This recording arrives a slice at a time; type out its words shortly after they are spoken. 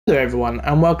Hello everyone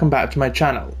and welcome back to my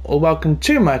channel, or welcome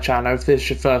to my channel if this is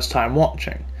your first time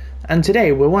watching. And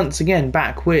today we're once again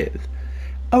back with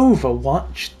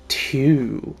Overwatch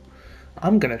 2.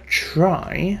 I'm gonna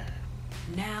try,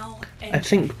 I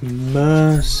think,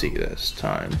 Mercy this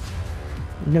time.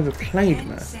 Never played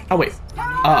Mercy. Oh wait,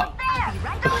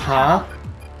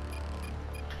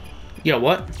 Yeah,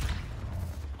 what?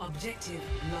 Objective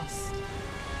lost.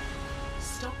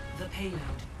 Stop the payload.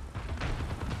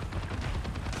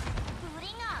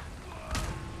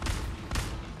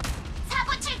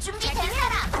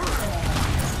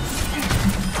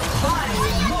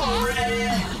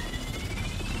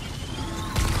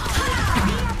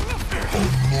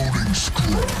 Unloading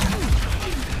scrap.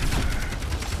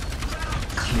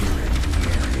 Clearing the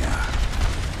area.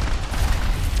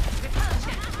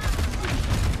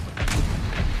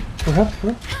 What?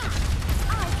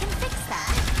 I can fix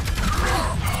that.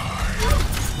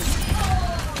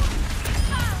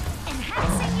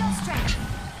 Enhancing your strength.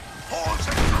 Horse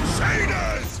and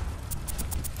Crusaders!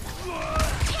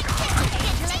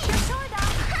 Take your sword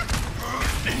off.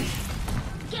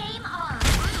 Game on.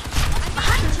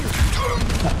 Behind you.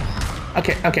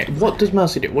 Okay, what does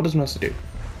Mercy do? What does Mercy do?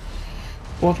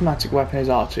 Automatic weapon is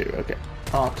R2, okay.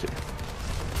 R2.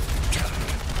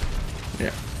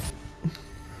 Yeah.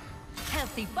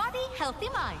 Healthy body, healthy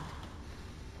mind.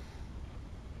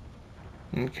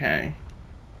 Okay.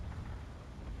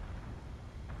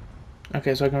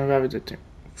 Okay, so I can revive it to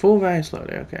fall very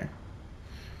slowly, okay.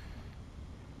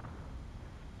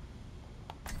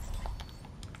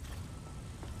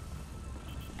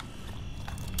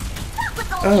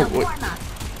 Oh, wait.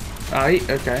 Aye,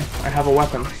 okay. I have a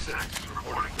weapon.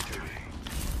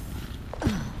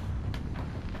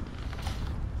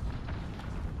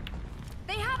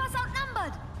 They have us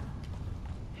outnumbered.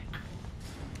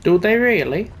 Do they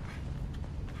really?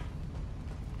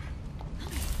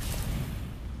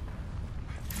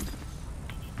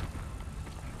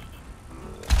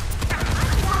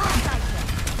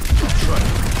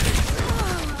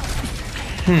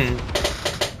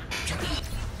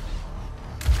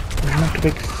 I'm not a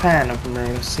big fan of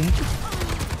Mercy.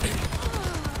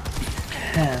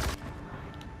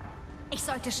 Ich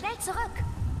sollte schnell zurück.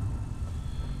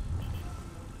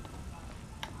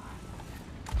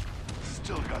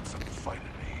 Still got some fight in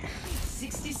me.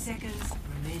 60 seconds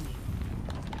remaining.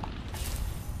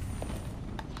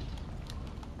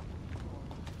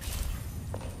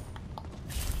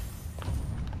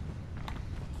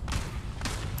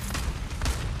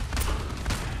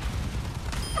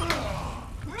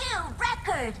 New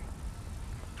record.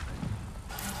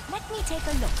 Let me take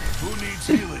a look. Who needs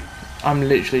healing? I'm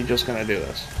literally just gonna do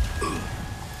this.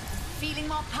 Feeling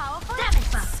more powerful?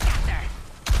 Damage buff. Scatter.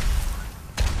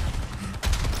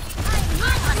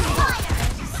 I'm on fire.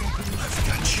 I've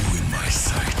got you in my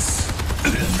sights.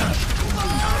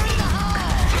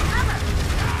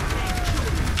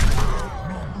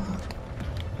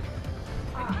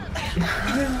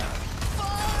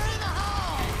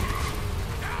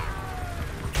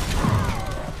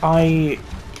 I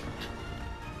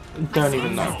don't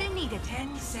even know. Still needed.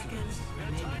 10 seconds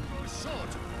remaining.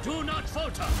 Do not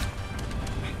falter.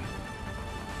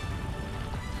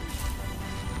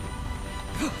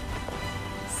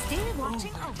 Still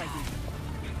watching over you.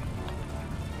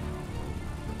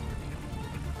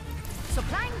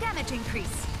 Supplying damage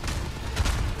increase.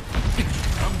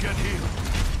 Come get healed.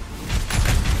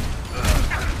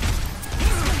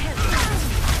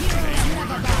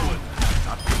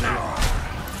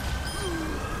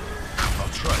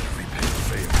 I'll try to repay the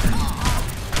favor.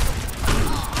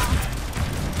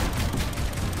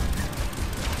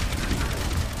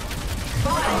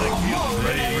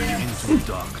 Ready into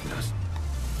darkness.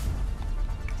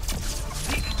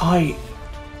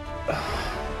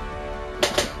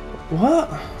 What?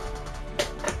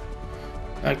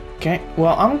 Okay,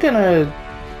 well, I'm gonna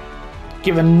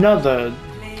give another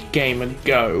game a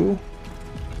go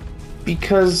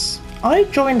because I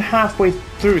joined halfway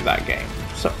through that game,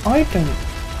 so I don't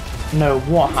know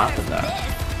what happened there.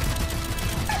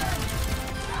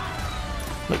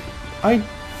 Like, I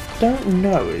don't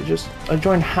know, it just, I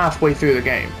joined halfway through the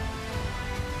game.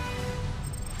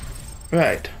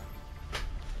 Right.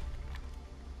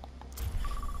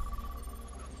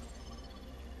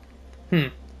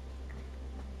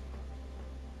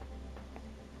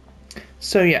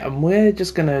 So yeah, we're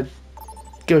just gonna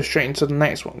go straight into the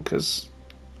next one because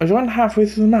I joined halfway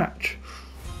through the match.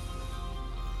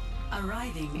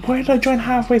 Arriving. Why did I join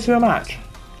halfway through a match?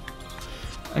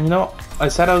 And you know what? I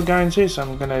said I was going to, so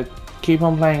I'm gonna keep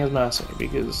on playing as Mercy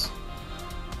because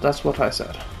that's what I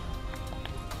said.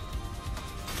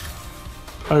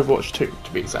 Overwatch 2,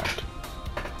 to be exact.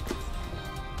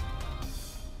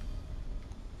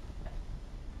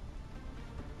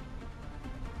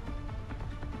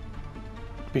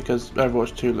 because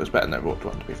Overwatch 2 looks better than Overwatch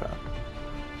 1, to be fair.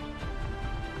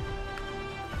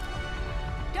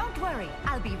 Don't worry,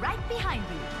 I'll be right behind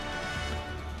you.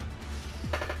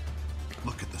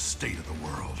 Look at the state of the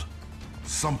world.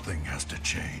 Something has to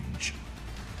change.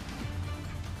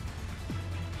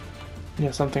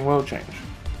 Yeah, something will change.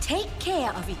 Take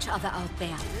care of each other out there.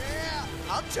 Yeah,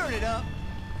 I'll turn it up.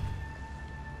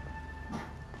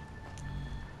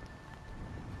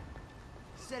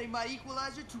 Setting my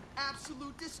equalizer to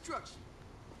absolute destruction.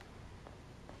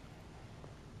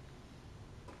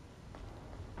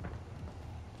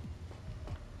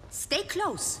 Stay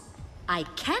close. I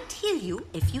can't heal you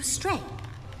if you stray.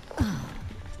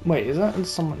 Wait, is that in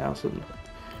someone else? Isn't it?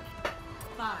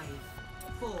 5,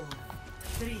 4,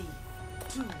 3,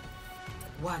 2,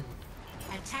 1.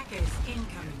 Attackers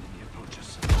incoming.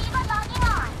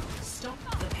 Stop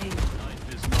the payload.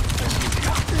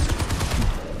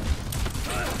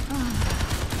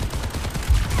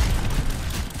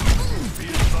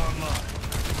 Field online.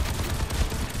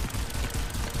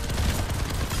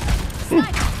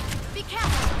 Sniper, be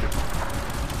careful.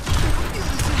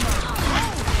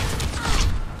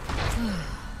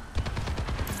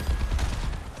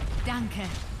 Danke.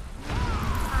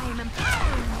 I am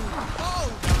empowering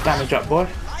you. Damage up, boy.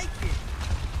 Like it.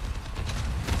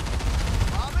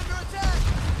 I'm under attack.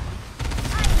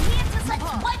 I'm here to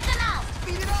support. Wipe them out.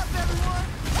 Beat it up, everyone.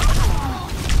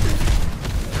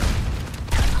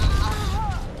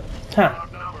 Huh.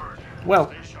 Well,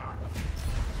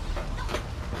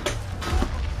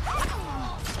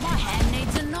 My hand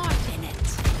needs a knife in it.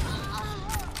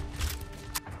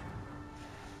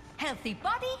 Healthy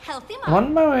body, healthy mind.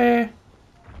 one more.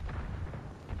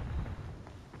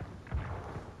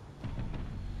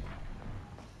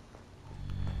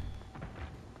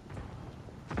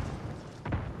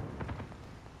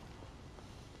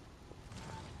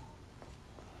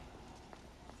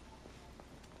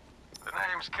 The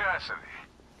name's Cassidy.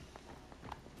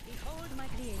 Behold my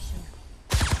creation.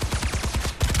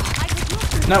 I could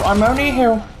use No, I'm only a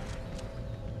heal.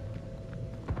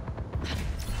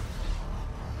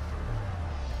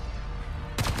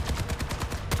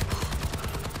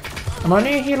 I'm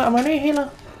only a healer. I'm only a healer.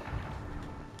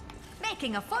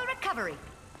 making a full recovery.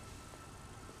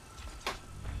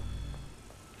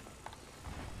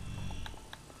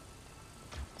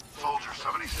 Soldier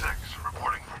 76,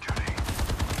 reporting for duty.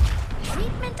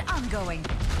 Treatment ongoing.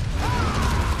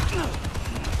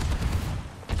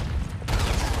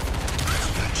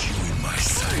 Got you in my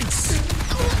sights.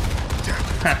 Damn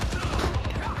it.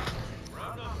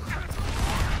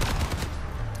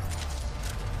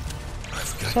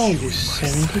 I've got you in Soldier my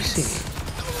 76. sights.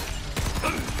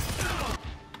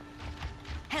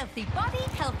 Healthy body,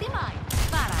 healthy mind.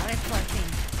 Para reporting.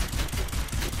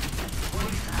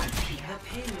 The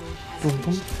payload has Boom,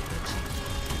 boom.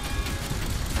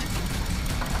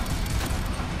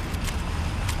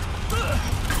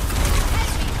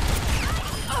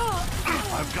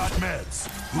 I've got meds.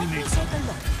 Who needs them?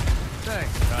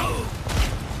 Thanks, Doc.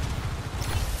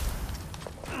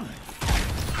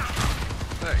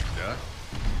 Thanks, Doc.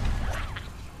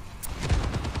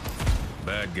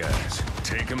 Bad guys.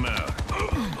 Take them out.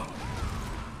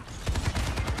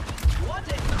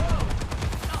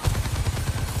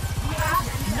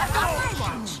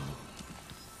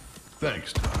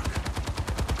 Thanks, Doc.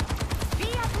 Be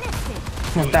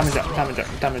uplifted. No, damage up, damage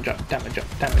up, damage up, damage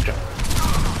up, damage up.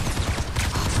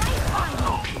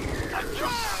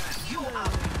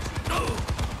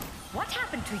 What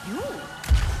happened to you?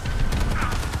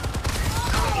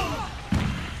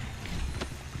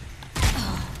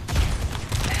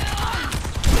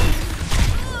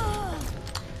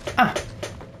 Ah!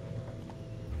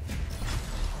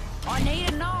 I need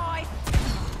a knife.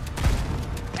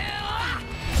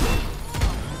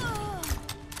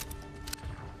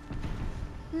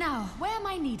 Now, where am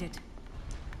I needed?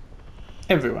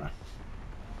 Everywhere.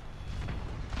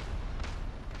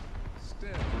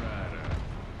 Step rider.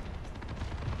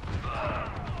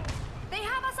 They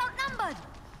have us outnumbered.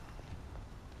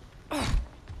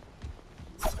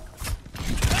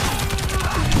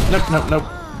 Nope, nope, nope.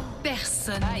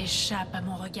 Personne n'échappe à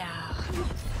mon regard.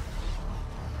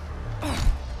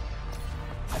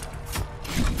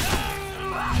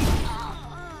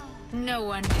 No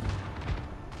one.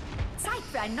 Zeit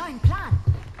für einen neuen Plan.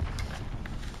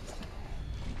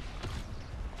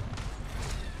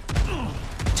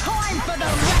 Time for the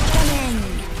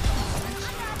reckoning.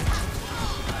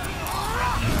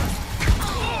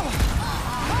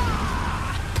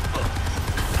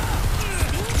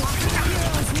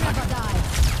 Heroes never die.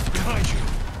 Behind you.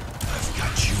 I've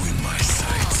got you in my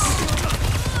sights.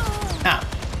 Ah.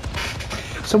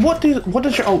 So what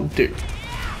does your ult do?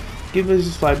 Give us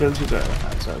his ability to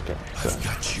that's okay. So,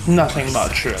 nothing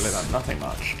much really then, nothing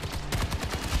much.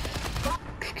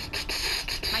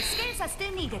 My skills are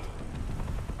still needed.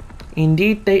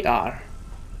 Indeed they are.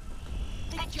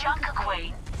 The Junker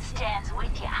Queen stands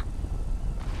with ya.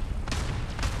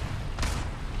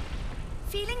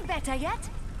 Feeling better yet?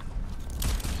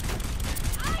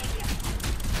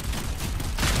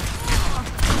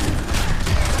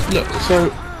 Look,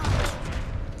 so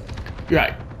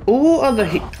right, all other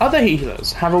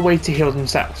healers have a way to heal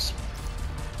themselves.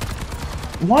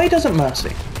 Why doesn't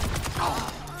Mercy?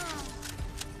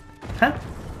 Huh?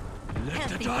 Let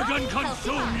the dragon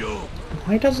consume you!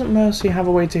 Why doesn't Mercy have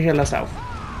a way to heal herself?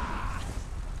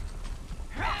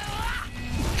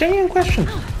 Genuine question.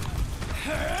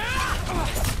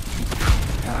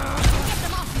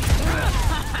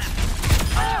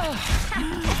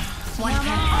 One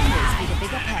can always be the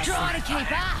bigger person. Try to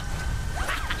keep up.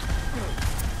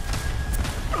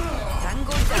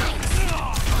 Tango down.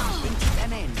 Into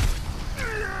them in.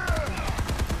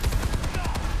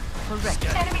 Correct.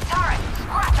 Enemy turret,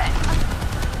 scrap it!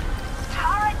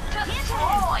 Turret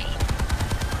destroyed!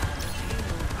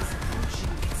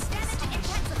 Damage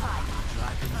intensified.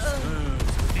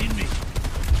 Within me.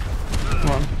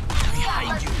 Come on.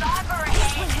 Behind you! Cyber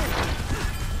ahead!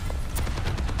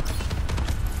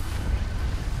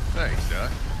 Thanks,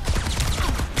 Doc.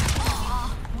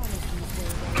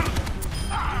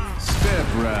 Step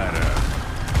Rider.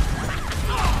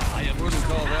 I wouldn't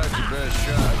call that your best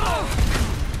shot.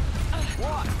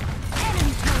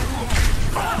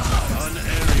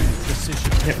 Unerring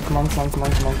precision. Yep, come on. Don't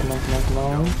mind if I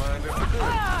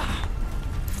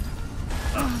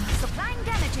Supplying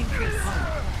damage increase.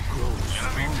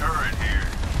 Enemy turret here.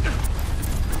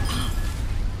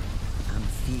 I'm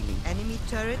feeling enemy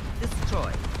turret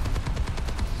destroyed.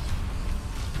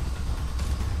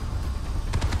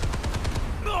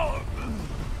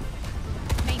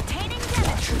 Maintaining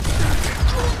damage.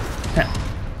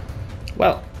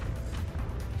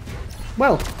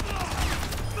 Well.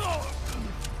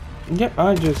 Yep,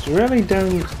 I just really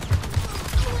don't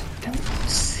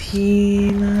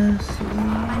see Mercy.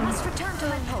 I must return to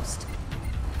my post.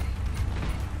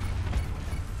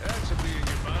 That should be in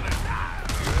your bonnet.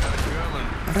 You had it coming.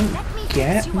 I don't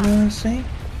get Mercy.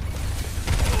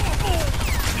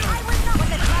 I was not with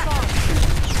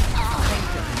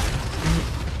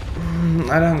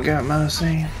the I don't get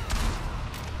Mercy.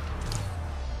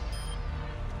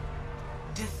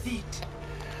 Defeat.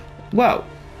 Well,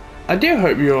 I do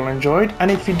hope you all enjoyed,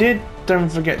 and if you did, don't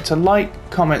forget to like,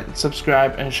 comment,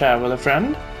 subscribe, and share with a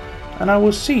friend. And I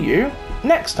will see you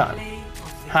next time.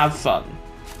 Have fun.